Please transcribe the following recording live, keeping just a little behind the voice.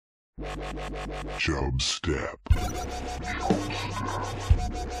Chub Step.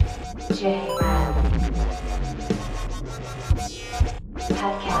 J-Ram. Pet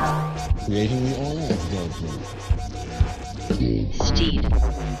Cow. Creating the oil judgment. Steed.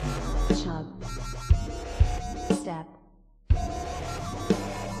 Chub. Step.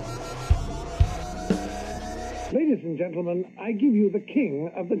 Ladies and gentlemen, I give you the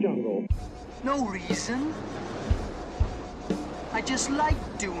king of the jungle. No reason. I just like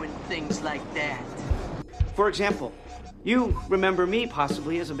doing things like that. For example, you remember me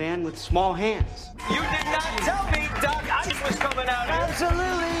possibly as a man with small hands. You did not tell me Doc Ice was coming out here.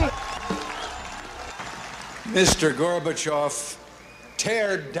 Absolutely. Mr. Gorbachev,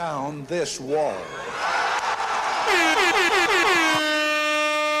 tear down this wall.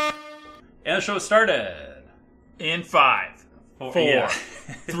 And the show started. In 5, 4,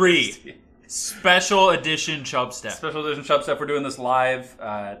 3. Special edition Chub Step. Special edition Chub Step. We're doing this live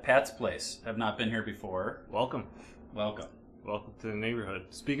at Pat's place. Have not been here before. Welcome to the neighborhood.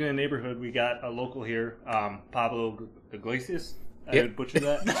 Speaking of neighborhood, we got a local here, Pablo Iglesias. I would butcher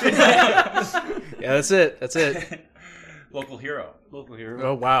that. Yeah, that's it. Local hero.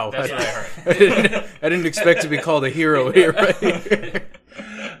 Oh wow, That's what I heard. I didn't expect to be called a hero here. Right?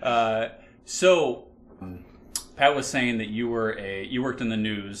 So Pat was saying that you worked in the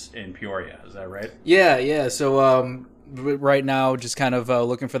news in Peoria. Is that right? Yeah. So right now, just kind of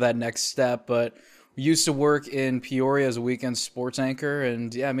looking for that next step. But we used to work in Peoria as a weekend sports anchor,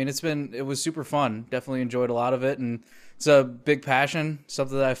 and yeah, I mean it was super fun. Definitely enjoyed a lot of it, and it's a big passion,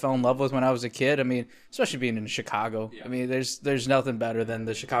 something that I fell in love with when I was a kid. I mean, especially being in Chicago. Yeah. I mean, there's nothing better than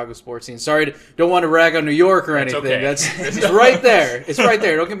the Chicago sports scene. Sorry, don't want to rag on New York or anything. Okay. It's right there. It's right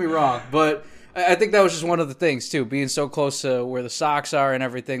there. Don't get me wrong, but I think that was just one of the things too, being so close to where the Sox are and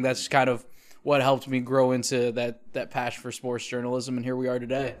everything. That's kind of what helped me grow into that passion for sports journalism, and here we are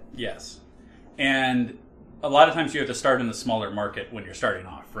today. Yes. And a lot of times you have to start in the smaller market when you're starting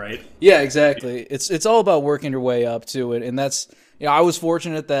off, right? Yeah, exactly. It's all about working your way up to it, and that's, I was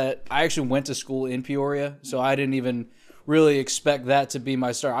fortunate that I actually went to school in Peoria, so I didn't even really expect that to be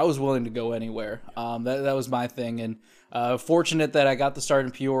my start. I was willing to go anywhere. That was my thing, and fortunate that I got the start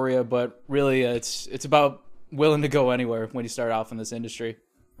in Peoria, but really it's about willing to go anywhere when you start off in this industry.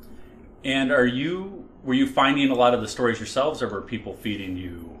 And were you finding a lot of the stories yourselves, or were people feeding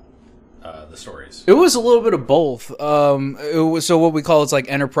you the stories? It was a little bit of both. It was, so what we call it's like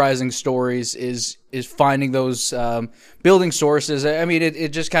enterprising stories is finding those building sources. I mean, it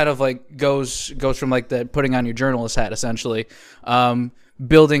just kind of like goes from like that putting on your journalist hat essentially.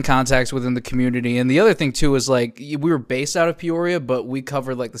 Building contacts within the community. And the other thing too is like we were based out of Peoria, but we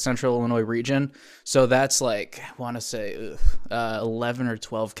covered like the Central Illinois region. So that's like, I want to say 11 or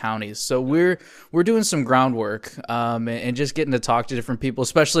 12 counties. So we're doing some groundwork and just getting to talk to different people,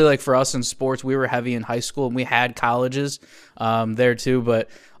 especially like for us in sports. We were heavy in high school and we had colleges there too, but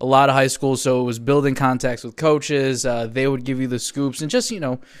a lot of high schools. So it was building contacts with coaches. They would give you the scoops and just,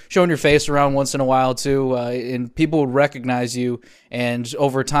 showing your face around once in a while too. And people would recognize you. And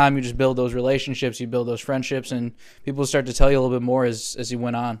over time, you just build those relationships, you build those friendships, and people start to tell you a little bit more as you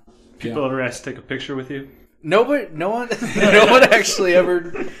went on. People ever asked to take a picture with you? No one actually ever.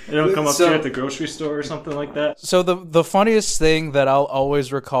 They don't come up to you at the grocery store or something like that. So the funniest thing that I'll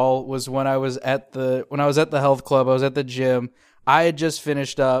always recall was when I was at the health club. I was at the gym. I had just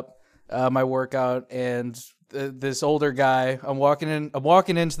finished up my workout, and this older guy. I'm walking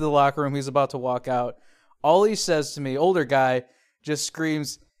into the locker room. He's about to walk out. All he says to me, older guy, just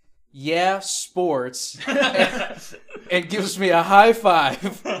screams, "Yeah, sports," and gives me a high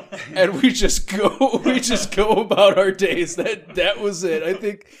five, and we just go about our days. That was it. I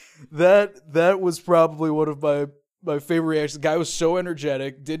think that was probably one of my favorite reactions. The guy was so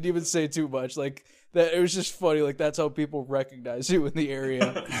energetic, didn't even say too much. Like that, it was just funny. Like that's how people recognize you in the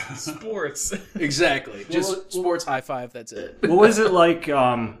area. Sports. Exactly. Just sports high five. That's it. What was it like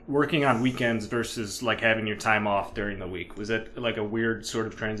working on weekends versus like having your time off during the week? Was it like a weird sort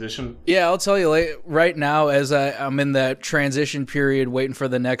of transition? Yeah, I'll tell you. Like right now, as I'm in that transition period, waiting for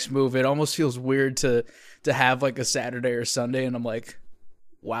the next move, it almost feels weird to have like a Saturday or Sunday, and I'm like,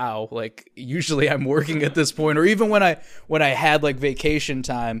 wow. Like usually I'm working at this point, or even when I had like vacation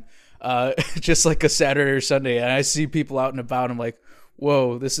time. Just like a Saturday or Sunday, and I see people out and about. I'm like,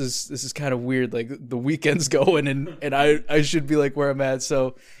 whoa, this is kind of weird. Like the weekend's going, and I should be like where I'm at.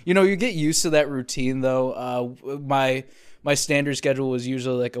 So you get used to that routine though. My my standard schedule was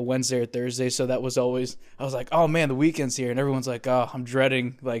usually like a Wednesday or Thursday, so that was always, I was like, oh man, the weekend's here, and everyone's like, oh, I'm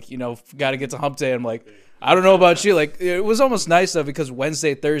dreading, like, got to get to hump day. I'm like, I don't know about you. Like, it was almost nice though, because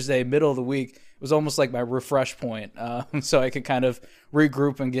Wednesday, Thursday, middle of the week was almost like my refresh point, so I could kind of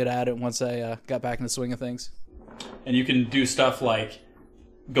regroup and get at it once I got back in the swing of things. And you can do stuff like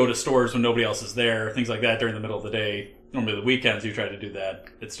go to stores when nobody else is there, things like that during the middle of the day. Normally the weekends you try to do that.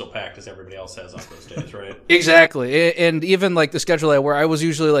 It's still packed as everybody else has on those days, right? Exactly. And even like the schedule where I was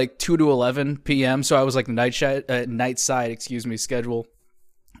usually like 2 to 11 p.m., so I was like the night side schedule.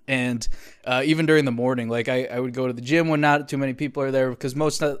 And even during the morning, like I would go to the gym when not too many people are there, because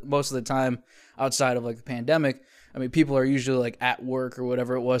most of the time outside of like the pandemic, I mean, people are usually like at work or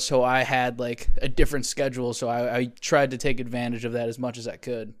whatever it was. So I had like a different schedule. So I tried to take advantage of that as much as I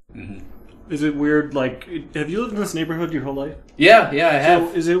could. Mm-hmm. Is it weird, like, have you lived in this neighborhood your whole life? Yeah, I have.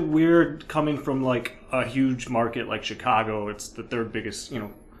 So is it weird coming from like a huge market like Chicago? It's the third biggest,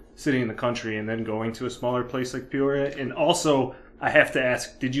 city in the country, and then going to a smaller place like Peoria. And also, I have to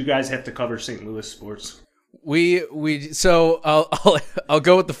ask, did you guys have to cover St. Louis sports? So I'll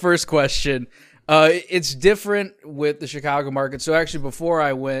go with the first question. It's different with the Chicago market. So actually, before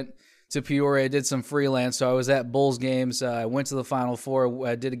I went to Peoria, I did some freelance. So I was at Bulls games. I went to the Final Four.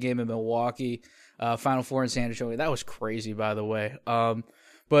 I did a game in Milwaukee, Final Four in San Antonio. That was crazy, by the way.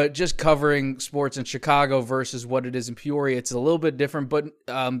 But just covering sports in Chicago versus what it is in Peoria, it's a little bit different, but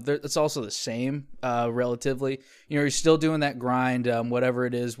it's also the same relatively. You're still doing that grind, whatever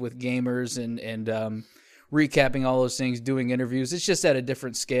it is with gamers and recapping all those things, doing interviews. It's just at a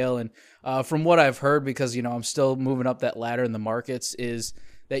different scale. And from what I've heard, because I'm still moving up that ladder in the markets, is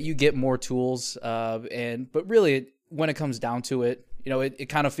that you get more tools. But really, when it comes down to it, it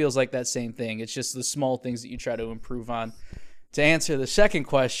kind of feels like that same thing. It's just the small things that you try to improve on. To answer the second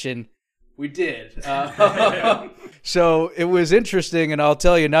question, we did. So it was interesting, and I'll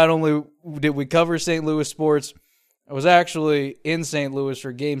tell you, not only did we cover St. Louis sports, I was actually in St. Louis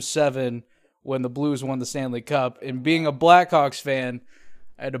for Game 7 when the Blues won the Stanley Cup. And being a Blackhawks fan,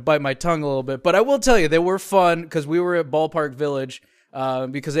 I had to bite my tongue a little bit. But I will tell you, they were fun because we were at Ballpark Village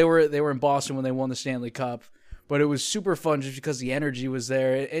because they were in Boston when they won the Stanley Cup. But it was super fun just because the energy was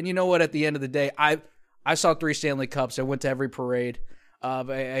there. And you know what? At the end of the day, I saw 3 Stanley Cups. I went to every parade.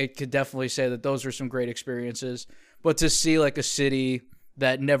 I could definitely say that those were some great experiences. But to see like a city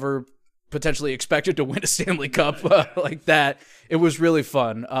that never potentially expected to win a Stanley Cup like that, it was really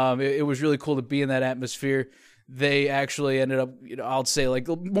fun. It was really cool to be in that atmosphere. They actually ended up, I'll say like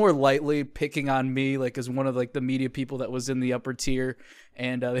more lightly picking on me, like as one of like the media people that was in the upper tier,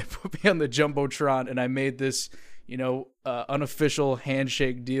 and they put me on the Jumbotron, and I made this, unofficial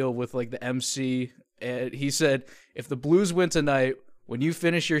handshake deal with like the MC. And he said, if the Blues win tonight, when you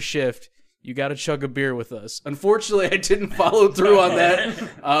finish your shift, you got to chug a beer with us. Unfortunately, I didn't follow through on that.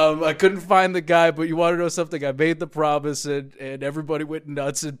 I couldn't find the guy, but you want to know something? I made the promise, and everybody went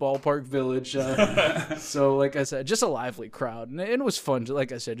nuts in Ballpark Village. So, like I said, just a lively crowd. And it was fun,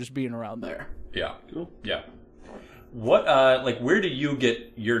 like I said, just being around there. Yeah. Cool. Yeah. What, where do you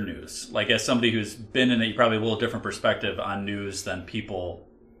get your news? Like, as somebody who's been in it, you probably have a little different perspective on news than people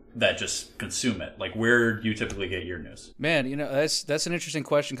that just consume it. Like, where do you typically get your news? Man, that's an interesting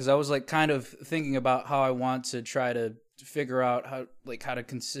question, because I was like kind of thinking about how I want to try to figure out how to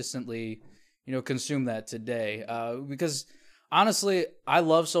consistently, consume that today. Because honestly, I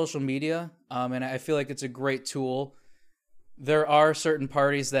love social media, and I feel like it's a great tool. There are certain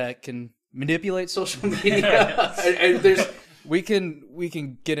parties that can manipulate social media, and we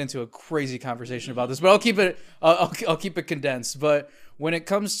can get into a crazy conversation about this, but I'll keep it condensed. But when it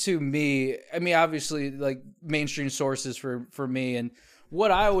comes to me, I mean, obviously, like mainstream sources for me, and what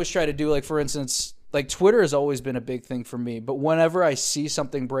I always try to do, like for instance, like Twitter has always been a big thing for me. But whenever I see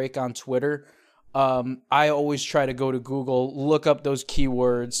something break on Twitter, I always try to go to Google, look up those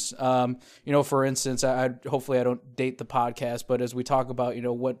keywords. For instance, hopefully I don't date the podcast, but as we talk about,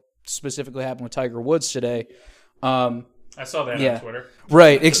 what specifically happened with Tiger Woods today. I saw that on Twitter.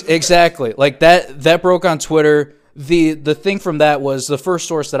 Right, exactly. Like that broke on Twitter. The thing from that was the first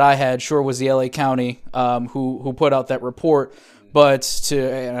source that I had, was the LA County, who put out that report. But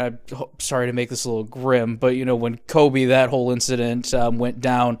and I'm sorry to make this a little grim, but when Kobe, that whole incident went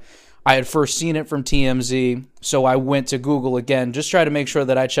down, I had first seen it from TMZ, so I went to Google again, just try to make sure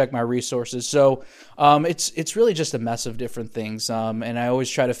that I check my resources. So it's really just a mess of different things, and I always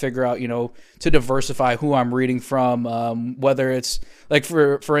try to figure out, to diversify who I'm reading from, whether it's like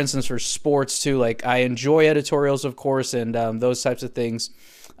for instance for sports too. Like I enjoy editorials, of course, and those types of things.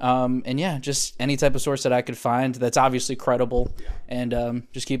 And yeah, just any type of source that I could find that's obviously credible, and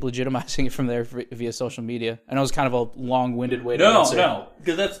just keep legitimizing it from there via social media. I know it's kind of a long-winded way to answer. No,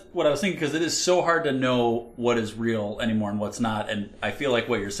 because that's what I was thinking, because it is so hard to know what is real anymore and what's not. And I feel like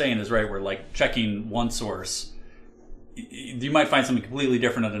what you're saying is right. We're like checking one source. You might find something completely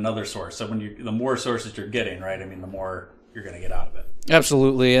different at another source. So the more sources you're getting, right, I mean, the more you're going to get out of it.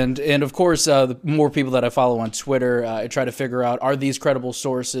 Absolutely, and of course, the more people that I follow on Twitter, I try to figure out, are these credible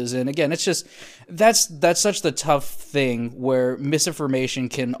sources? And again, it's just that's such the tough thing where misinformation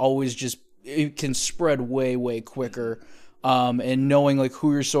can always it can spread way quicker. And knowing like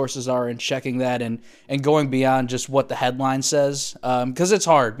who your sources are and checking that and going beyond just what the headline says, because it's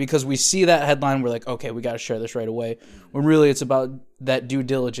hard, because we see that headline, we're like, okay, we got to share this right away, when really it's about that due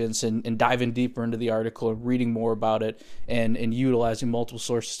diligence and diving deeper into the article and reading more about it and utilizing multiple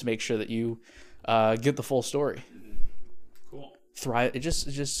sources to make sure that you get the full story. Cool. It's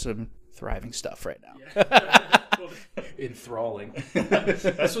just some thriving stuff right now. Yeah. Enthralling.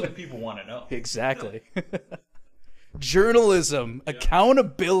 That's what the people want to know. Exactly. Journalism,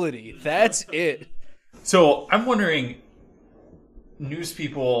 accountability, that's it. So I'm wondering, news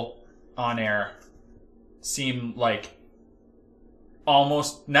people on air seem like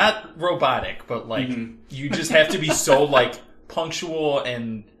almost not robotic, but like you just have to be so like punctual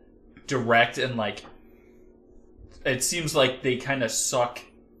and direct, and like it seems like they kind of suck,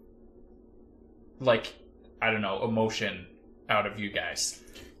 like, I don't know, emotion out of you guys.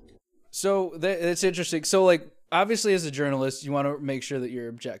 So that's interesting. So like, obviously, as a journalist, you want to make sure that you're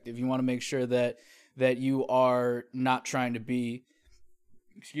objective. You want to make sure that you are not trying to be.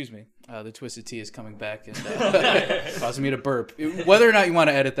 Excuse me. The Twisted Tea is coming back and causing me to burp. Whether or not you want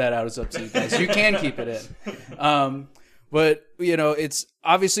to edit that out is up to you guys. You can keep it in. But you know, it's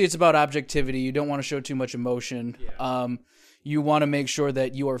about objectivity. You don't want to show too much emotion. Yeah. You want to make sure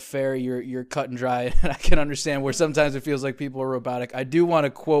that you are fair, you're cut and dry. And I can understand where sometimes it feels like people are robotic. I do want to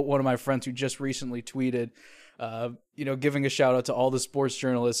quote one of my friends who just recently tweeted, giving a shout out to all the sports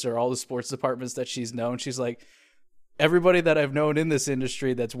journalists or all the sports departments that she's known. She's like, everybody that I've known in this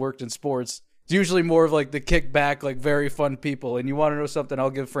industry that's worked in sports, it's usually more of like the kickback, like very fun people. And you want to know something,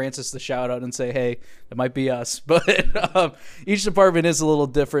 I'll give Francis the shout out and say, hey, that might be us. But each department is a little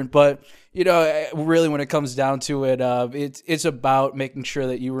different. But, you know, really when it comes down to it, it's about making sure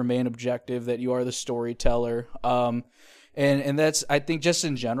that you remain objective, that you are the storyteller. And that's, I think, just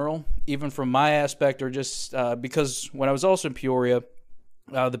in general, even from my aspect, or just because when I was also in Peoria,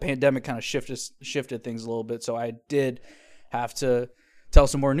 the pandemic kind of shifted things a little bit. So I did have to tell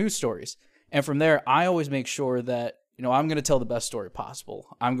some more news stories. And from there, I always make sure that, you know, I'm going to tell the best story possible.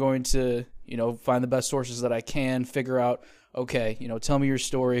 I'm going to, you know, find the best sources that I can, figure out, okay, you know, tell me your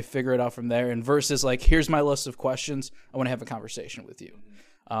story, figure it out from there. And versus like, here's my list of questions, I want to have a conversation with you.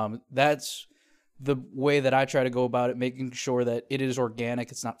 That's the way that I try to go about it, making sure that it is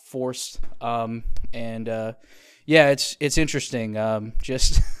organic, it's not forced. It's interesting,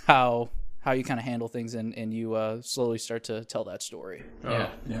 just how you kind of handle things and you slowly start to tell that story. Yeah.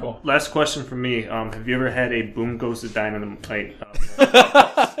 Cool. Last question from me. Have you ever had a boom goes the dynamite?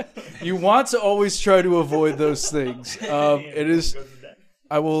 You want to always try to avoid those things. It is.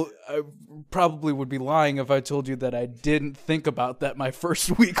 I probably would be lying if I told you that I didn't think about that my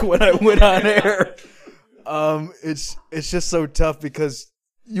first week when I went on air. It's just so tough because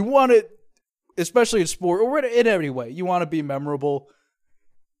you want it, especially in sport or in any way, you want to be memorable.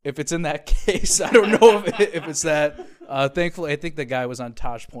 If it's in that case, I don't know if it's that. Thankfully, I think the guy was on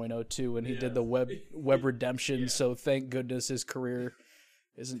Tosh.02 and he did the web redemption. Yeah. So thank goodness his career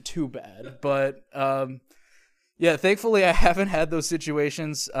isn't too bad. But thankfully I haven't had those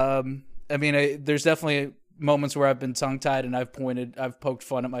situations. There's definitely moments where I've been tongue-tied and I've poked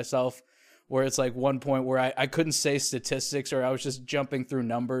fun at myself, where it's like one point where I couldn't say statistics or I was just jumping through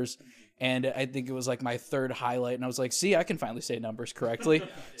numbers. And I think it was like my third highlight, and I was like, "See, I can finally say numbers correctly."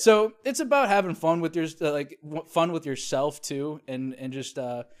 So it's about having fun with fun with yourself too, and just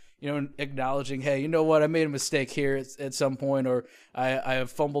acknowledging, hey, you know what, I made a mistake here at some point, or I have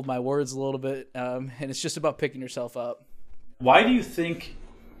fumbled my words a little bit, and it's just about picking yourself up. Why do you think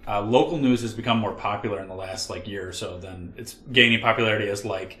local news has become more popular in the last year or so? Then it's gaining popularity as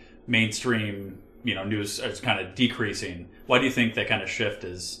mainstream news is kind of decreasing. Why do you think that kind of shift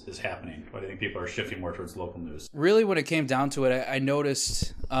is happening? Why do you think people are shifting more towards local news? Really, when it came down to it, I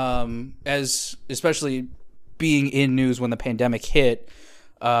noticed, as especially being in news when the pandemic hit,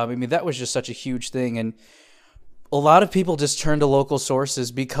 that was just such a huge thing. And a lot of people just turn to local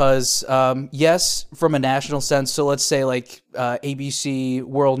sources because, yes, from a national sense, so let's say ABC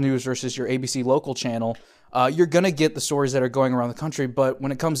World News versus your ABC local channel, You're going to get the stories that are going around the country, but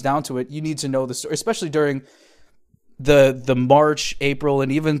when it comes down to it, you need to know the story, especially during the March, April,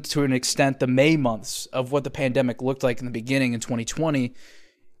 and even to an extent the May months of what the pandemic looked like in the beginning in 2020.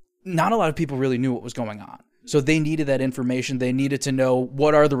 Not a lot of people really knew what was going on. So they needed that information. They needed to know,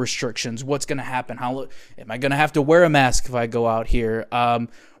 what are the restrictions? What's going to happen? How am I going to have to wear a mask if I go out here?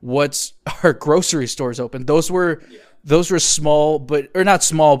 What's our grocery stores open? Those were small, but not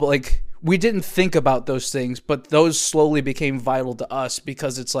small, but like we didn't think about those things, but those slowly became vital to us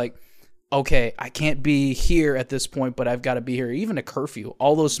because it's like, okay, I can't be here at this point, but I've got to be here. Even a curfew,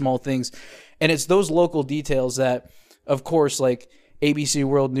 all those small things. And it's those local details that, of course, like ABC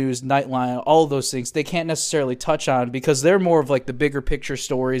World News, Nightline, all of those things, they can't necessarily touch on because they're more of like the bigger picture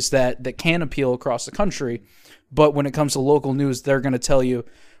stories that can appeal across the country. But when it comes to local news, they're going to tell you,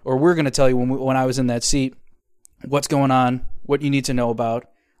 or we're going to tell you when I was in that seat, what's going on, what you need to know about,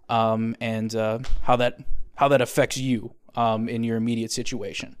 and how that affects you in your immediate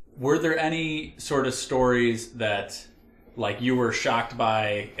situation. Were there any sort of stories that like you were shocked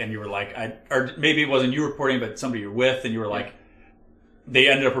by and you were like, or maybe it wasn't you reporting, but somebody you're with and you were like, they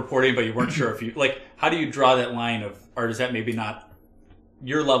ended up reporting, but you weren't sure if you, like, how do you draw that line of, or is that maybe not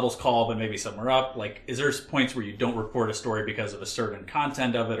your level's call, but maybe somewhere up? Like, is there points where you don't report a story because of a certain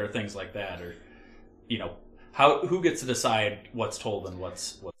content of it or things like that? Or, you know, who gets to decide what's told and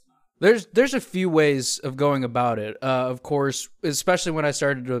what's not? There's a few ways of going about it. Of course, especially when I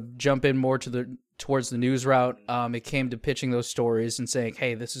started to jump in more towards the news route, it came to pitching those stories and saying,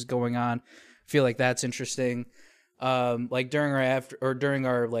 hey, this is going on. I feel like that's interesting. Like during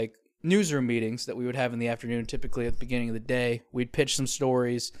our like newsroom meetings that we would have in the afternoon, typically at the beginning of the day, we'd pitch some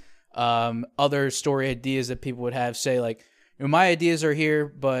stories, other story ideas that people would have, say like, you know, my ideas are here,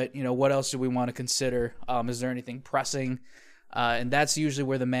 but you know, what else do we want to consider? Is there anything pressing? And that's usually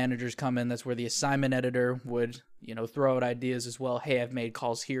where the managers come in. That's where the assignment editor would, you know, throw out ideas as well. Hey, I've made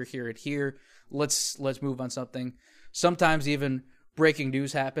calls here, here, and here. Let's move on something. Sometimes even breaking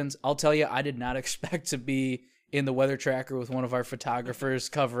news happens. I'll tell you, I did not expect to be in the weather tracker with one of our photographers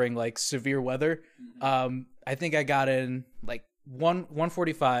covering like severe weather. I think I got in like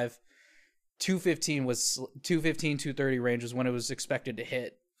 145, 215, 230 range was when it was expected to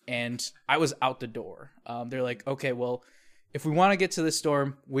hit. And I was out the door. They're like, okay, well, if we want to get to this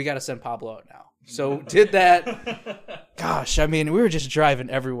storm, we got to send Pablo out now. So did that. Gosh, I mean, we were just driving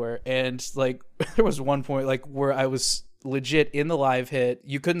everywhere. And like, there was one point like where I was legit in the live hit.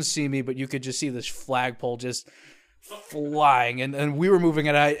 You couldn't see me, but you could just see this flagpole just flying. And we were moving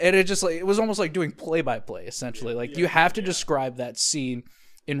it out. And it just like, it was almost like doing play-by-play, essentially. Like you have to describe that scene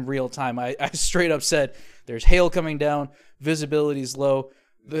in real time. I straight up said, there's hail coming down. Visibility's low.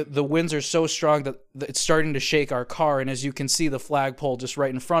 The winds are so strong that it's starting to shake our car, and as you can see the flagpole just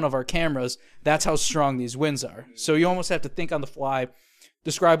right in front of our cameras, that's how strong these winds are. So you almost have to think on the fly,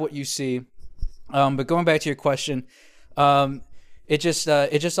 describe what you see. But going back to your question, it just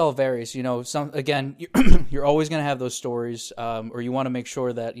all varies. You know, you're always going to have those stories, or you want to make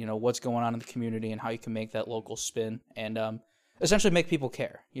sure that you know what's going on in the community and how you can make that local spin and essentially make people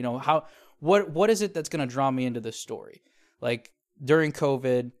care. You know, what is it that's going to draw me into this story? Like, during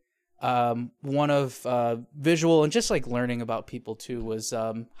COVID, one of visual and just like learning about people too was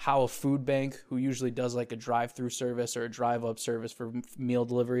how a food bank, who usually does like a drive-through service or a drive-up service for meal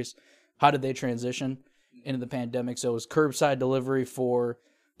deliveries, how did they transition into the pandemic? So it was curbside delivery for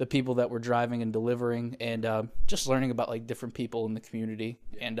the people that were driving and delivering, and just learning about like different people in the community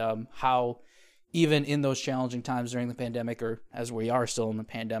and how even in those challenging times during the pandemic, or as we are still in the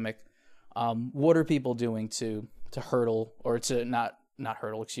pandemic, what are people doing to hurdle, or to not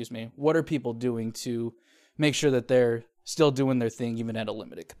hurdle, excuse me. What are people doing to make sure that they're still doing their thing even at a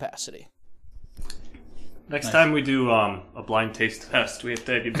limited capacity? Next time we do a blind taste test, we have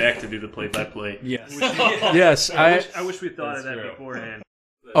to have you back to do the play-by-play. Yes. Yes. I wish we thought of that beforehand.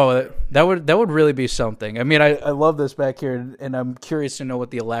 Oh, that would really be something. I mean, I love this back here, and I'm curious to know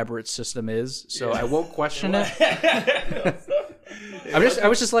what the elaborate system is, so I won't question it. I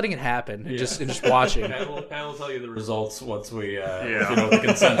was just letting it happen and just watching. Pat will tell you the results once we the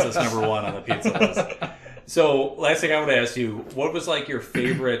consensus number one on the pizza list. So last thing I would ask you, what was like your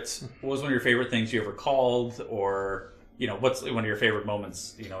favorite? What was one of your favorite things you ever called, or you know, what's one of your favorite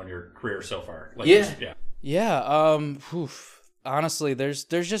moments in your career so far? Like, honestly, there's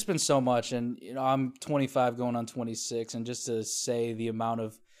just been so much, and you know, I'm 25 going on 26, and just to say the amount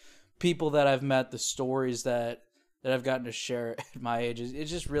of people that I've met, the stories that I've gotten to share at my age,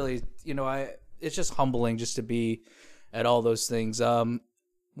 it's just really, you know, it's just humbling just to be at all those things.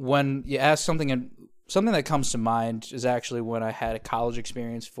 When you ask something that comes to mind is actually when I had a college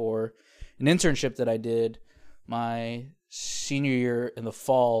experience for an internship that I did my senior year in the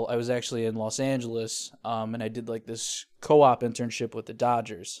fall, I was actually in Los Angeles, and I did like this co-op internship with the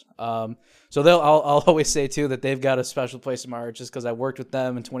Dodgers. So I'll always say too that they've got a special place in my heart just because I worked with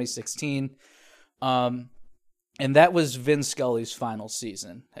them in 2016. And that was Vin Scully's final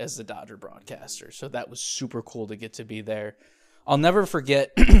season as the Dodger broadcaster. So that was super cool to get to be there. I'll never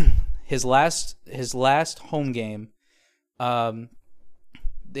forget his last home game.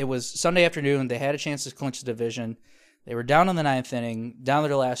 It was Sunday afternoon. They had a chance to clinch the division. They were down in the ninth inning, down to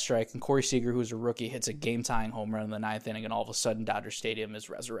their last strike, and Corey Seager, who's a rookie, hits a game-tying home run in the ninth inning, and all of a sudden Dodger Stadium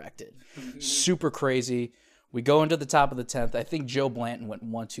is resurrected. Super crazy. We go into the top of the 10th. I think Joe Blanton went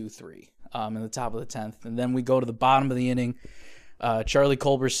 1-2-3 in the top of the 10th. And then we go to the bottom of the inning. Charlie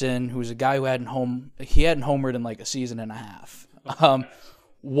Culberson, who's a guy who hadn't homered in like a season and a half,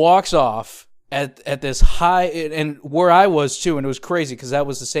 walks off at this high, and where I was too, and it was crazy because that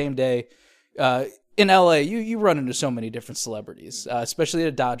was the same day. In LA, you run into so many different celebrities, especially at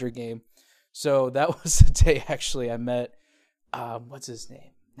a Dodger game. So that was the day actually I met, what's his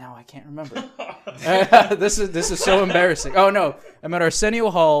name? Now I can't remember. This is so embarrassing. Oh no, I'm at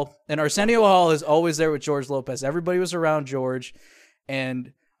Arsenio Hall, and Arsenio Hall is always there with George Lopez. Everybody was around George,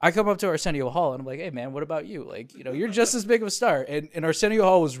 and I come up to Arsenio Hall, and I'm like, "Hey man, what about you? Like, you're just as big of a star." And Arsenio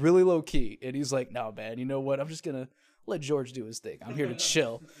Hall was really low key, and he's like, "No man, you know what? I'm just gonna let George do his thing. I'm here to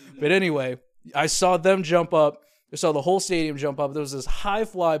chill." But anyway, I saw them jump up. I saw the whole stadium jump up. There was this high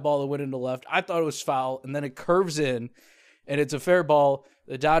fly ball that went into left. I thought it was foul, and then it curves in, and it's a fair ball.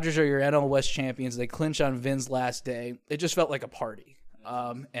 The Dodgers are your NL West champions. They clinch on Vin's last day. It just felt like a party.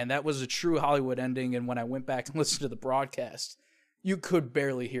 And that was a true Hollywood ending. And when I went back and listened to the broadcast, you could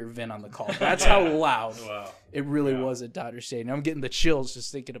barely hear Vin on the call. That's how loud it really was at Dodger Stadium. I'm getting the chills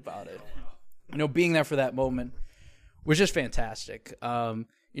just thinking about it. Being there for that moment was just fantastic.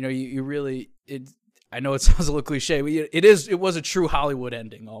 You really I know it sounds a little cliche, but it was a true Hollywood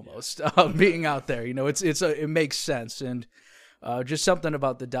ending almost. Being out there, it makes sense, and just something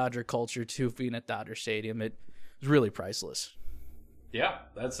about the Dodger culture too, being at Dodger Stadium, it was really priceless. Yeah,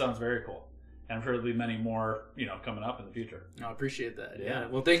 that sounds very cool. And I'm sure there'll be many more, coming up in the future. I appreciate that. Yeah.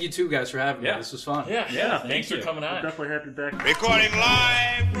 Well, thank you too, guys, for having me. This was fun. Yeah. Thanks for coming on. Definitely happy back. Recording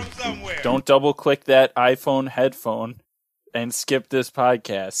live from somewhere. Don't double click that iPhone headphone and skip this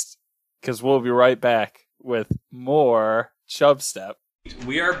podcast, because we'll be right back with more Chub Step.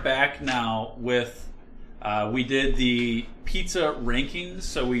 We are back now with, we did the pizza rankings.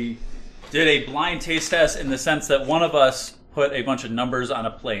 So we did a blind taste test in the sense that one of us put a bunch of numbers on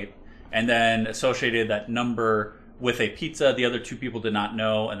a plate and then associated that number with a pizza the other two people did not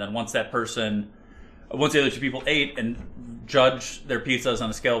know. And then once the other two people ate and judged their pizzas on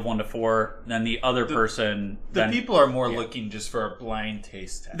a scale of 1 to 4, then the other person... The people are more looking just for a blind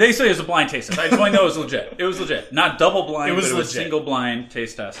taste test. They say it's a blind taste test. I just want to know it was legit. It was legit. Not double blind, but it was legit. Single blind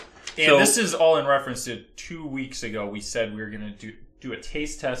taste test. And this is all in reference to 2 weeks ago. We said we were going to do a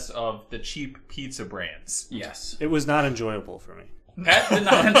taste test of the cheap pizza brands. Yes. It was not enjoyable for me. Pat did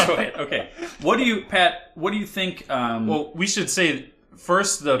not enjoy it. Okay. What do you think... well, we should say...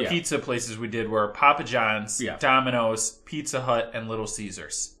 First, the pizza places we did were Papa John's, Domino's, Pizza Hut, and Little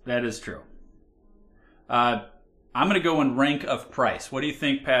Caesars. That is true. I'm going to go in rank of price. What do you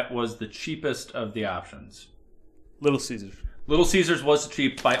think, Pat, was the cheapest of the options? Little Caesars. Little Caesars was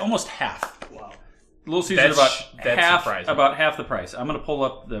cheap by almost half. Wow. Little Caesars that's about half the price. I'm going to pull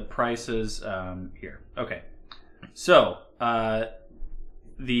up the prices here. Okay. So,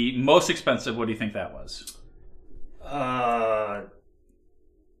 the most expensive, what do you think that was?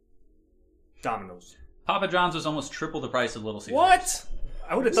 Domino's. Papa John's was almost triple the price of Little Caesars. What?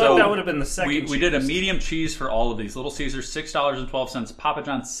 I would have thought that would have been the second. We did a medium cheese for all of these. Little Caesars, $6.12. Papa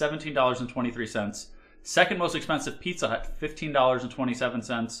John's, $17.23. Second most expensive, Pizza Hut,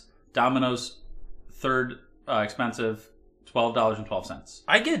 $15.27. Domino's, third expensive, $12.12.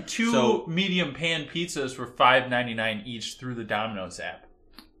 I get two medium pan pizzas for $5.99 each through the Domino's app.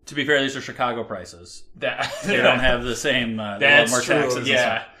 To be fair, these are Chicago prices. They don't have the same. That's more true. Taxes.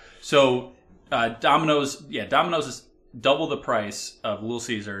 Yeah. So Domino's is double the price of Little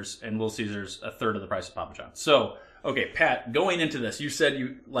Caesars, and Little Caesars a third of the price of Papa John's. So, okay, Pat, going into this, you said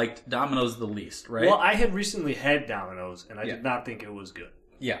you liked Domino's the least, right? Well, I had recently had Domino's, and I did not think it was good.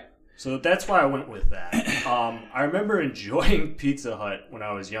 Yeah. So that's why I went with that. I remember enjoying Pizza Hut when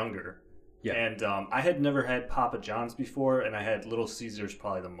I was younger. Yeah. And I had never had Papa John's before, and I had Little Caesars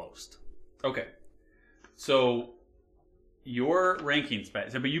probably the most. Okay. So your rankings,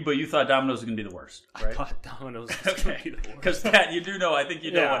 Pat, but you thought Domino's was going to be the worst, right? I thought Domino's was going to be the worst. Because, Pat, you do know, I think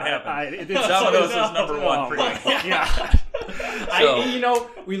you know what happened. Domino's is number one for you. Yeah.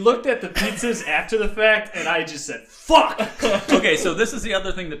 We looked at the pizzas after the fact, and I just said, fuck! Okay, so this is the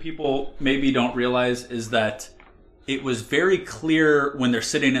other thing that people maybe don't realize is that it was very clear when they're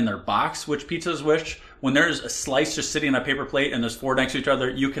sitting in their box which pizza is which. When there's a slice just sitting on a paper plate and there's 4 next to each other,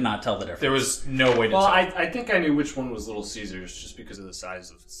 you cannot tell the difference. There was no way to tell. Well, I think I knew which one was Little Caesars just because of the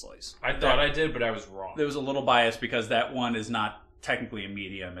size of the slice. I thought I did, but I was wrong. There was a little bias because that one is not technically a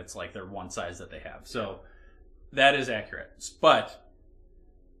medium. It's like their one size that they have. So that is accurate. But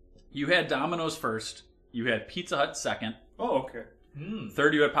you had Domino's first. You had Pizza Hut second. Oh, okay.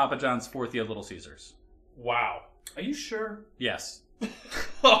 Third, you had Papa John's. Fourth, you had Little Caesars. Wow. Are you sure? Yes.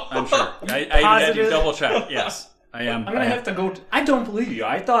 I'm sure. I even had you double check. Yes, I am. I'm going to have to go... I don't believe you.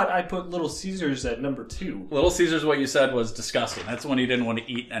 I thought I put Little Caesars at number 2. Little Caesars, what you said was disgusting. That's the one you didn't want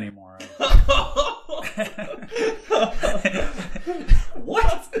to eat anymore.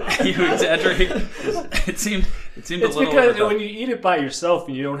 What? You exaggerate. It seemed It's a little... because when you eat it by yourself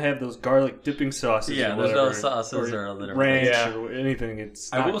and you don't have those garlic dipping sauces Yeah, or there's whatever, no sauces or other ranch or anything,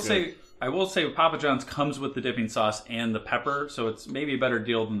 it's not good. I will say Papa John's comes with the dipping sauce and the pepper, so it's maybe a better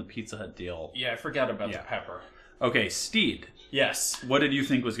deal than the Pizza Hut deal. Yeah, I forgot about the pepper. Okay, Steed. Yes. What did you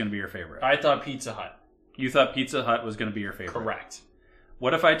think was going to be your favorite? I thought Pizza Hut. You thought Pizza Hut was going to be your favorite? Correct.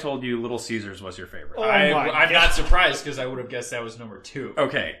 What if I told you Little Caesars was your favorite? I'm not surprised because I would have guessed that was number 2.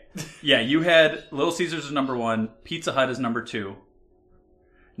 Okay. Yeah, you had Little Caesars as number 1, Pizza Hut as number 2,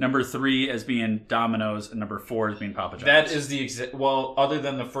 number 3 as being Domino's, and number 4 as being Papa John's. That is the exact... Well, other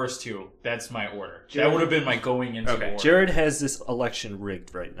than the first 2, that's my order. That would have been my going into order. Jared has this election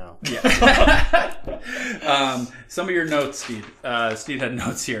rigged right now. Yeah. Some of your notes, Steed. Steed had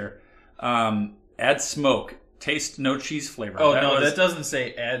notes here. Add smoke. Taste no cheese flavor. Oh, that doesn't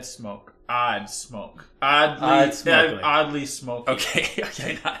say add smoke. Odd smoke. Oddly smoky.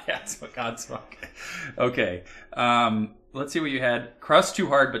 Okay, not add smoke. Odd smoke. Okay. Let's see what you had. Crust too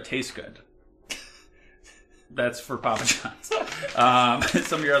hard but tastes good. That's for Papa John's.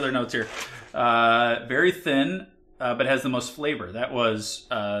 Some of your other notes here. Very thin, but has the most flavor. That was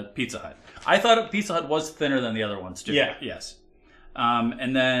Pizza Hut. I thought Pizza Hut was thinner than the other ones too. Yeah. Yes.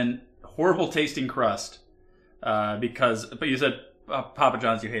 And then horrible tasting crust. But you said Papa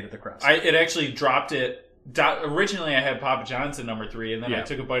John's, you hated the crust. It actually dropped it. Originally, I had Papa John's at number 3, and then I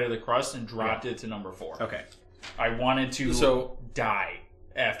took a bite of the crust and dropped it to number 4. Okay. I wanted to die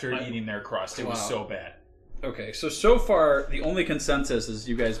after eating their crust. It was so bad. Okay, so far, the only consensus is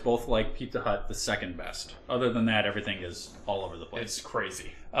you guys both like Pizza Hut the second best. Other than that, everything is all over the place. It's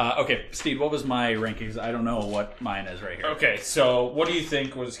crazy. Okay, Steve, what was my rankings? I don't know what mine is right here. Okay, so what do you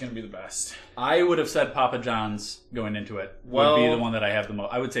think was going to be the best? I would have said Papa John's going into it. Would be the one that I have the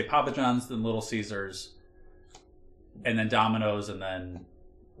most. I would say Papa John's, then Little Caesars, and then Domino's, and then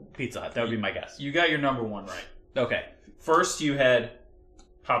Pizza Hut. That would be my guess. You got your number 1 right. Okay. First, you had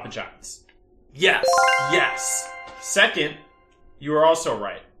Papa John's. Yes. Yes. Second, you were also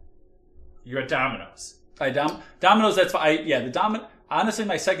right. You had Domino's. Domino's, that's fine. Honestly,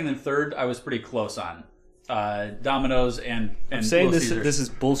 my second and third, I was pretty close on. Domino's and I'm saying Little Caesars. this is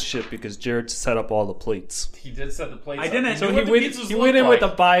bullshit because Jared set up all the plates. He did set the plates. I didn't. So he went in with a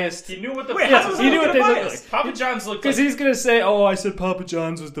biased. He knew what the he knew what they looked like. Papa John's looked like. Because he's gonna say, "Oh, I said Papa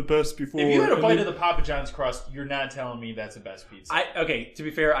John's was the best before." If you had a bite of the Papa John's crust, you're not telling me that's the best pizza. Okay, to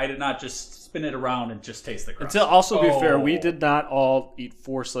be fair, I did not just spin it around and just taste the crust. To also be fair, we did not all eat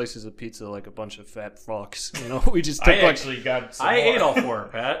 4 slices of pizza like a bunch of fat fucks. You know, we just took I ate all 4,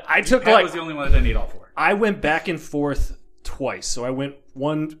 Pat. Pat was the only one that didn't eat all 4. I went back and forth twice. So I went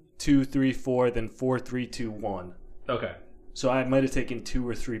 1, 2, 3, 4, then 4, 3, 2, 1. Okay. So I might have taken 2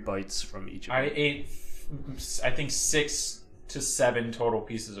 or 3 bites from each of them. I ate, I think, 6 to 7 total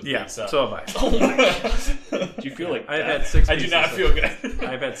pieces of pizza. So have I. Oh my god. Do you feel like I've had 6 I pieces. do not feel good.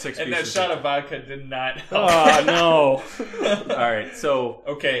 I've had 6 and pieces. And that shot of vodka did not help. Oh, no. Alright, so...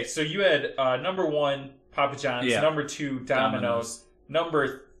 Okay, so you had number 1, Papa John's. Yeah. Number 2, Domino's.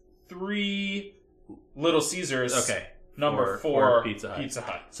 Number 3, Little Caesars. Okay. Number 4, Pizza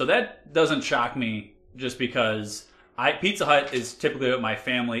Hut. So that doesn't shock me just because Pizza Hut is typically with my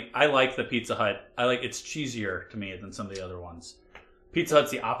family. I like the Pizza Hut. It's cheesier to me than some of the other ones. Pizza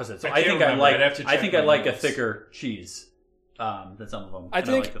Hut's the opposite. So I think I like a thicker cheese than some of them. I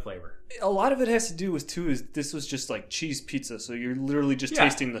like the flavor. A lot of it has to do with is this was just like cheese pizza, so you're literally just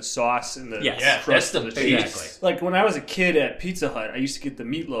tasting the sauce and the crust of the cheese. Exactly. Like when I was a kid at Pizza Hut, I used to get the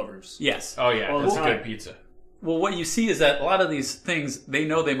meat lovers. Yes. Oh yeah, that's good pizza. Well, what you see is that a lot of these things, they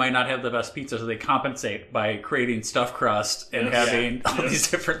know they might not have the best pizza, so they compensate by creating stuffed crust and having all these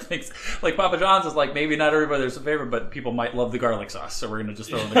different things. Like Papa John's is like, maybe not everybody's a favorite, but people might love the garlic sauce, so we're going to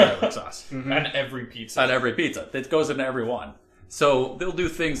just throw in the garlic sauce. On every pizza. On every pizza. It goes into every one. So they'll do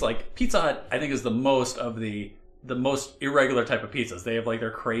things like Pizza Hut, I think, is the most irregular type of pizzas. They have like,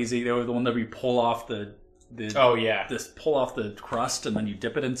 they're crazy. They have the one that you pull off pull off the crust and then you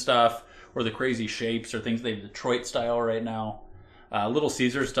dip it in stuff. Or the crazy shapes or things. They have Detroit style right now. Little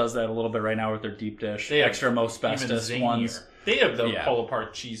Caesars does that a little bit right now with their deep dish. They have extra most bestest ones. They have the pull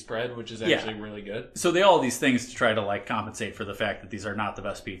apart cheese bread, which is actually really good. So they all these things to try to like compensate for the fact that these are not the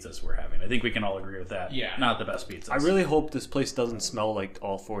best pizzas we're having. I think we can all agree with that. Yeah, not the best pizzas. I really hope this place doesn't smell like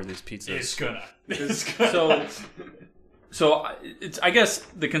all 4 of these pizzas. It's gonna. So it's, I guess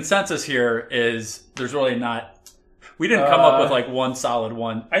the consensus here is there's really not. We didn't come up with like one solid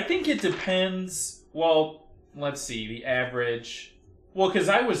one. I think it depends. Well, let's see. The average. Well, because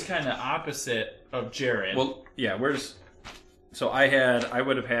I was kind of opposite of Jared. Well, yeah. So I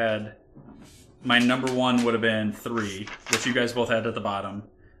would have had. My number 1 would have been 3, which you guys both had at the bottom.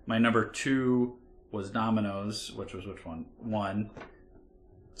 My number 2 was Domino's, which was which one? 1.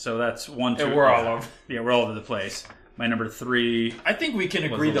 So that's 1, 2. And we're all over. Yeah, we're all over the place. My number 3. I think we can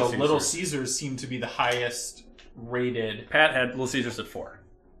agree though. Little Caesars seem to be the highest rated. Pat had Little Caesars at 4.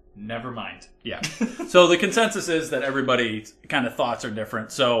 Never mind. Yeah. So the consensus is that everybody's kind of thoughts are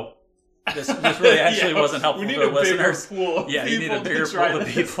different. So this really actually wasn't helpful we need for a listeners. Bigger pool of you need a bigger to try pool of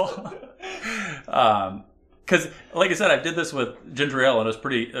people. Because, like I said, I did this with ginger ale, and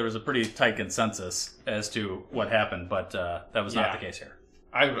there was a pretty tight consensus as to what happened, but that was not the case here.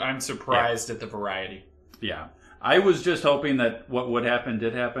 I'm surprised at the variety. Yeah. I was just hoping that what would happen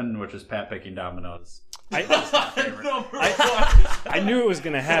did happen, which is Pat picking Domino's. I knew it was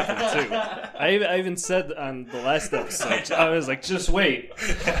going to happen, too. I even said on the last episode, I was like, just wait.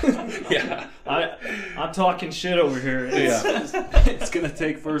 Yeah. I'm talking shit over here. It's going to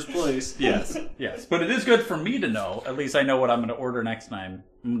take first place. Yes. But it is good for me to know. At least I know what I'm going to order next time.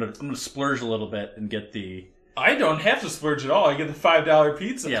 I'm going to splurge a little bit and get the... I don't have to splurge at all. I get the $5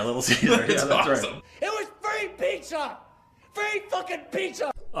 pizza. Yeah, Little Caesar. That's awesome. Right. It was free pizza! Free fucking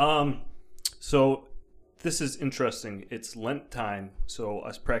pizza! So... This is interesting. It's Lent time, so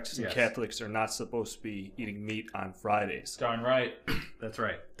us practicing Catholics are not supposed to be eating meat on Fridays. Darn right. That's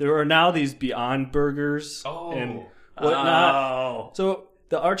right. There are now these Beyond Burgers and whatnot. So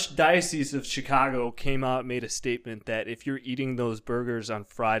the Archdiocese of Chicago came out and made a statement that if you're eating those burgers on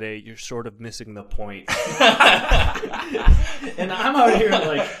Friday, you're sort of missing the point. And I'm out here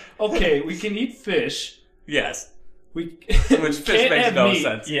like, okay, we can eat fish. Yes. Which fish makes no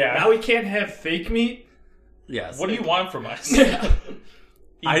sense. Yeah. Now we can't have fake meat. Yes. What do you want from us? Bread,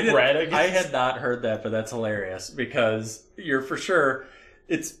 I had not heard that, but that's hilarious because you're for sure.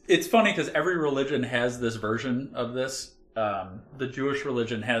 It's funny because every religion has this version of this. The Jewish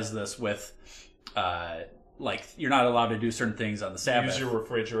religion has this with, like you're not allowed to do certain things on the Sabbath. Use your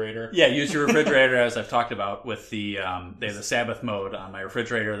refrigerator. Yeah, use your refrigerator, as I've talked about with the they have the Sabbath mode on my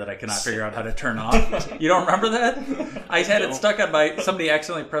refrigerator that I cannot figure out how to turn off. You don't remember that? I had it stuck on somebody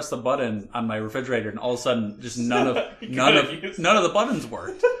accidentally pressed the button on my refrigerator, and all of a sudden, just none of the buttons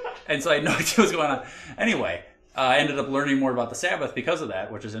worked, and so I had no idea what was going on. Anyway. I ended up learning more about the Sabbath because of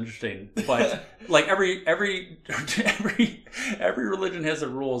that, which is interesting. But like every religion has their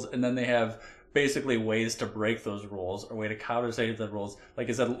rules, and then they have basically ways to break those rules or way to counter the rules. Like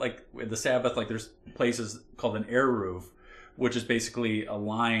I said, like with the Sabbath, like there's places called an eruv, which is basically a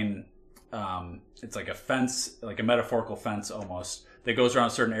line. It's like a fence, like a metaphorical fence almost, that goes around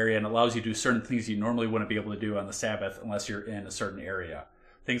a certain area and allows you to do certain things you normally wouldn't be able to do on the Sabbath unless you're in a certain area.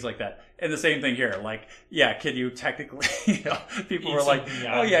 Things like that. And the same thing here. Like, yeah, can you technically, people were like,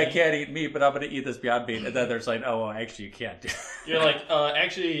 oh yeah, I can't eat meat, but I'm going to eat this Beyond Meat. And then there's like, oh, well, actually you can't do it. You're like,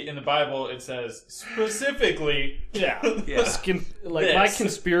 actually in the Bible it says specifically, my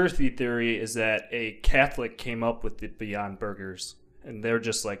conspiracy theory is that a Catholic came up with the Beyond Burgers. And they're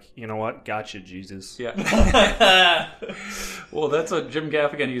just like, you know what? Gotcha, Jesus. Yeah. Well, that's what Jim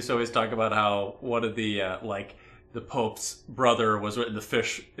Gaffigan used to always talk about, how one of the, the Pope's brother was in the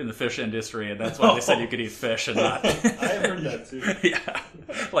fish industry, and that's why they said you could eat fish and not. I have heard that too. Yeah,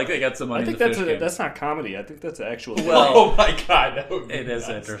 like they got some money. I think that's not comedy. I think that's actual. Well, oh my god, it is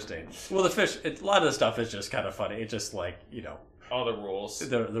interesting. Well, the fish. A lot of the stuff is just kind of funny. It's just like all the rules.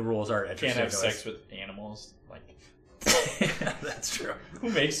 The rules are interesting. Can't have sex with animals. Like. Yeah, that's true. Who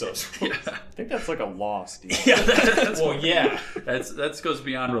makes those rules? I think that's like a law, Steve. Yeah, that goes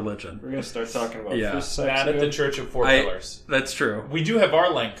beyond religion. We're gonna start talking about fish sex. Not at the Church of Four Pillars. That's true. We do have our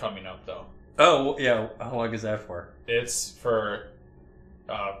Lent coming up, though. Oh, yeah. How long is that for? It's for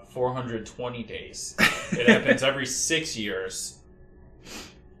 420 days. It happens every 6 years.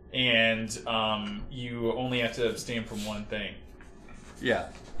 And you only have to abstain from one thing. Yeah.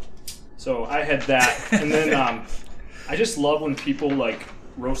 So I had that, and then I just love when people like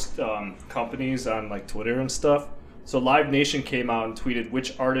roast companies on like Twitter and stuff. So Live Nation came out and tweeted,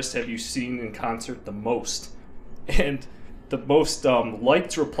 "Which artist have you seen in concert the most?" And the most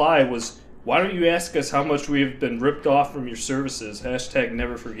liked reply was, "Why don't you ask us how much we have been ripped off from your services? Hashtag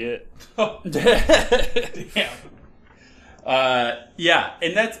never forget." Damn. Yeah,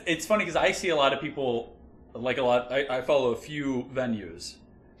 and it's funny because I see a lot of people, like I follow a few venues,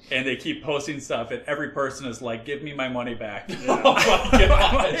 and they keep posting stuff, and every person is like, "Give me my money back." Yeah. Oh my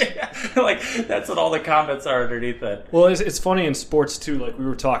god! Like that's what all the comments are underneath it. Well, it's funny in sports too. Like we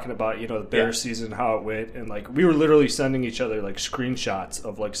were talking about, the Bears season, how it went, and like we were literally sending each other like screenshots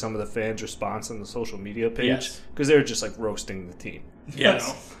of like some of the fans' response on the social media page because they were just like roasting the team.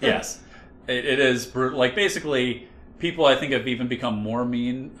 Yes, yes, it is brutal. Like basically, people I think have even become more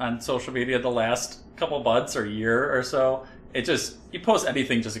mean on social media the last couple months or year or so. It just, you post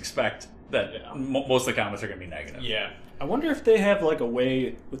anything, just expect that most of the comments are going to be negative. Yeah. I wonder if they have like a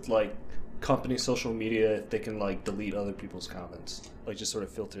way with like company social media if they can like delete other people's comments, like just sort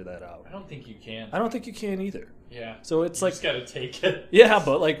of filter that out. I don't think you can. I don't think you can either. Yeah. So it's you like just got to take it. Yeah,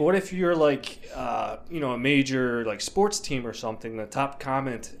 but like, what if you're like, a major like sports team or something? The top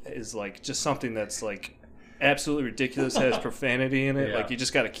comment is like just something that's like absolutely ridiculous, has profanity in it. Yeah. Like you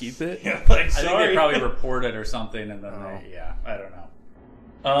just got to keep it. Yeah, like, I think they probably report it or something, and then I don't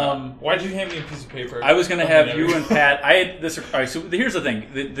know. Why'd you hand me a piece of paper? I was going to have you and Pat. I had this. All right, so here's the thing.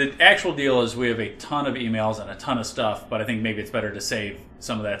 The actual deal is we have a ton of emails and a ton of stuff, but I think maybe it's better to save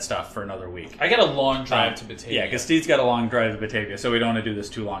some of that stuff for another week. I got a long drive to Batavia. Yeah, because Steve's got a long drive to Batavia, so we don't want to do this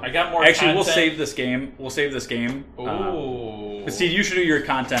too long. I got more. Actually, content. we'll save this game. Ooh. But Steve, you should do your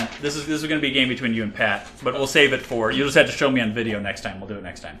content. This is going to be a game between you and Pat, but we'll save it for. You'll just have to show me on video next time. We'll do it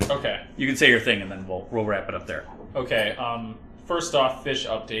next time. Okay. You can say your thing, and then we'll wrap it up there. Okay. First off, fish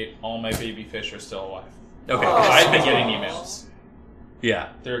update. All my baby fish are still alive. Okay. I've been getting emails. Yeah.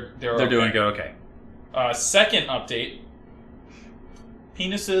 They're okay. Doing good. Okay. Second update.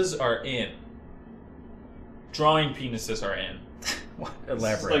 Penises are in. Drawing penises are in.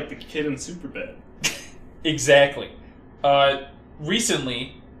 Elaborate. It's like the kid in Superbad. Exactly.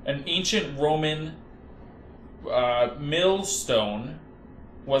 Recently, an ancient Roman millstone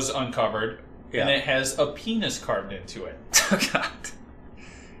was uncovered, and it has a penis carved into it. Oh, God.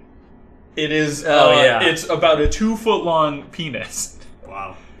 It is. It's about a 2-foot long penis.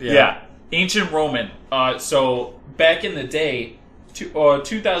 Wow. Yeah. Ancient Roman. So back in the day,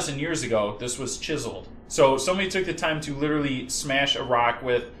 2,000 years ago, this was chiseled. So somebody took the time to literally smash a rock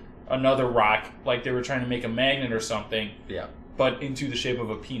with another rock, like they were trying to make a magnet or something. Yeah. But into the shape of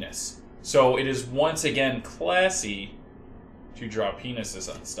a penis. So it is once again classy to draw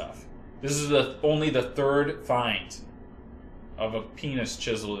penises on stuff. This is only the third find of a penis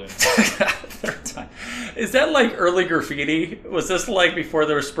chiseled in. Third time. Is that like early graffiti? Was this like before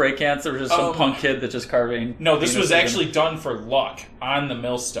there were spray cans? There was just some punk kid that just carving. No, this was actually done for luck on the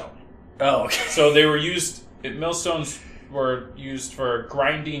millstone. Oh, okay. So they were used. Millstones were used for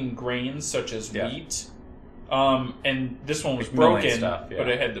grinding grains such as wheat. And this one was like broken, stuff, but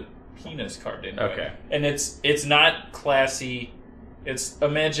it had the penis carved into it. Okay. And it's not classy.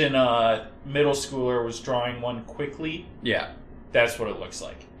 Imagine a middle schooler was drawing one quickly. Yeah. That's what it looks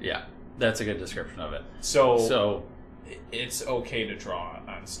like. Yeah. That's a good description of it. So it's okay to draw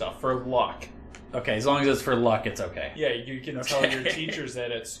on stuff for luck. Okay, as long as it's for luck, it's okay. Yeah, you can tell your teachers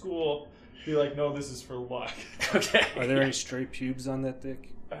that at school. Be like, no, this is for luck. Okay. Are there any stray pubes on that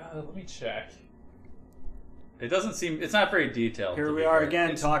dick? Let me check. It doesn't seem. It's not very detailed. Here we are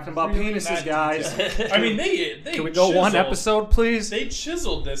again talking about really penises, guys. I mean, they Can we go one episode, please? They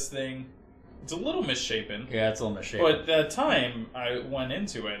chiseled this thing. It's a little misshapen. Yeah, it's a little misshapen. But the time I went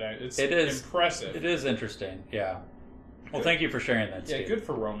into it, it's impressive. It is interesting. Yeah. Well, thank you for sharing that, Steve. Yeah, good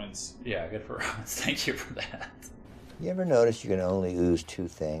for Romans. Yeah, good for Romans. Thank you for that. You ever notice you can only ooze two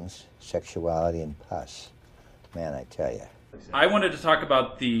things? Sexuality and pus. Man, I tell you. I wanted to talk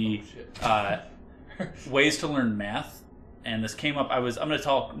about the ways to learn math, and this came up. I'm going to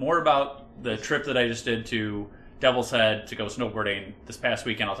talk more about the trip that I just did to Devil's Head to go snowboarding this past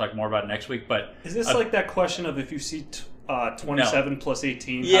weekend. I'll talk more about it next week. But is this like that question of if you see 27 plus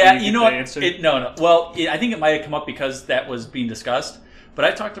 18? Yeah, you know what? Answer? No. Well, I think it might have come up because that was being discussed. But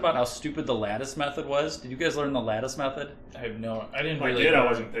I talked about how stupid the lattice method was. Did you guys learn the lattice method? I didn't I really. I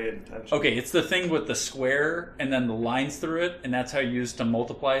wasn't paying attention. Okay, it's the thing with the square and then the lines through it, and that's how you use to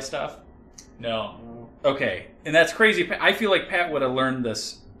multiply stuff. No. Okay, and that's crazy. I feel like Pat would have learned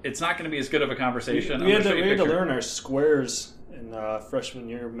this. It's not going to be as good of a conversation. We had to learn our squares in freshman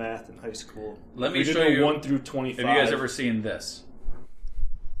year of math in high school. Let me show you 1 through 25. Have you guys ever seen this?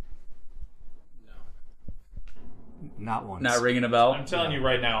 Not once. Not ringing a bell? I'm telling you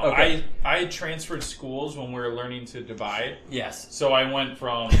right now. Okay. I transferred schools when we were learning to divide. Yes. So I went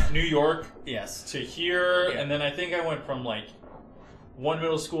from New York yes. to here, Yeah. and then I think I went from like one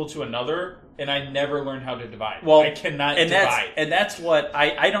middle school to another, and I never learned how to divide. Well, I cannot divide. That's what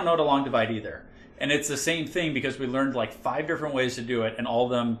I don't know how to long divide either. And it's the same thing because we learned like 5 different ways to do it, and all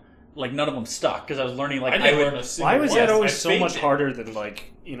of them, like none of them stuck because I was learning like I didn't learn a single Why was one. that always I so faked much it. harder than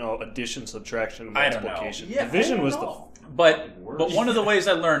like addition, subtraction, and I don't know. multiplication? Yeah, Division I don't was know. But one of the ways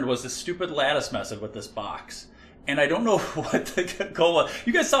I learned was the stupid lattice method with this box. And I don't know what the goal was.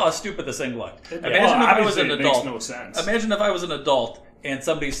 You guys saw how stupid this thing looked. Imagine if I was an it adult. makes no sense. Imagine if I was an adult and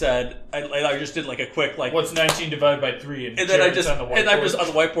somebody said, I just did like a quick like. What's 19 divided by 3? And then I Jared's on the whiteboard. I was on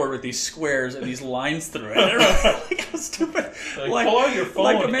the whiteboard with these squares and these lines through it. I don't know, like how stupid. Like, pull out your phone.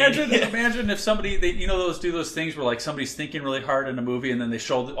 Like imagine if somebody do those things where like somebody's thinking really hard in a movie and then they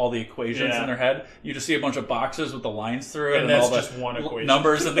show all the equations in their head. You just see a bunch of boxes with the lines through it and and that's all the just one equation.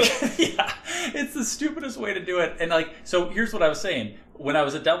 numbers and yeah, it's the stupidest way to do it. And like so, here's what I was saying. When I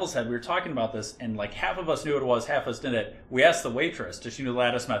was at Devil's Head, we were talking about this, and like half of us knew what it was, half of us didn't. We asked the waitress, does she know the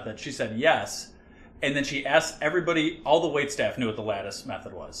lattice method? She said yes. And then she asked everybody, all the wait staff knew what the lattice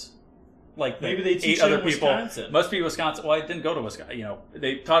method was. Like maybe they teach 8 other it in people. Wisconsin. Must be Wisconsin. Well, I didn't go to Wisconsin.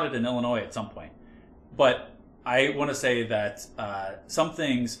 They taught it in Illinois at some point. But I want to say that some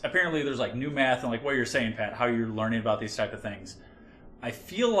things, apparently there's like new math and like what you're saying, Pat, how you're learning about these type of things. I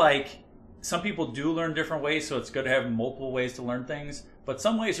feel like some people do learn different ways, so it's good to have multiple ways to learn things. But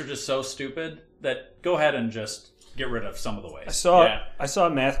some ways are just so stupid that go ahead and just get rid of some of the ways. I saw a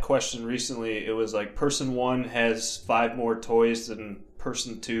math question recently. It was like person 1 has 5 more toys than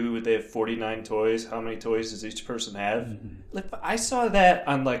person 2. They have 49 toys. How many toys does each person have? Mm-hmm. If I saw that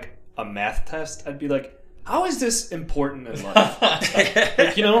on like a math test, I'd be like, how is this important in life?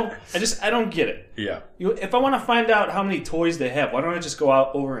 I don't get it. Yeah. If I want to find out how many toys they have, why don't I just go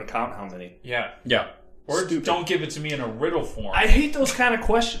out over and count how many? Yeah. Yeah. Or don't give it to me in a riddle form. I hate those kind of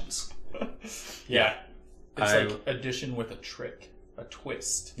questions. Yeah. It's like addition with a trick, a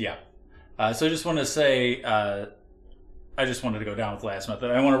twist. Yeah. So I just want to say, I just wanted to go down with the last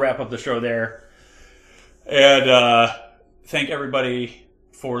method. I want to wrap up the show there. And thank everybody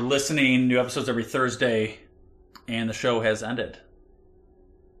for listening. New episodes every Thursday. And the show has ended.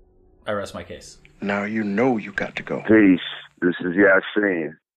 I rest my case. Now you know you got to go. Peace. This is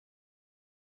Yasin.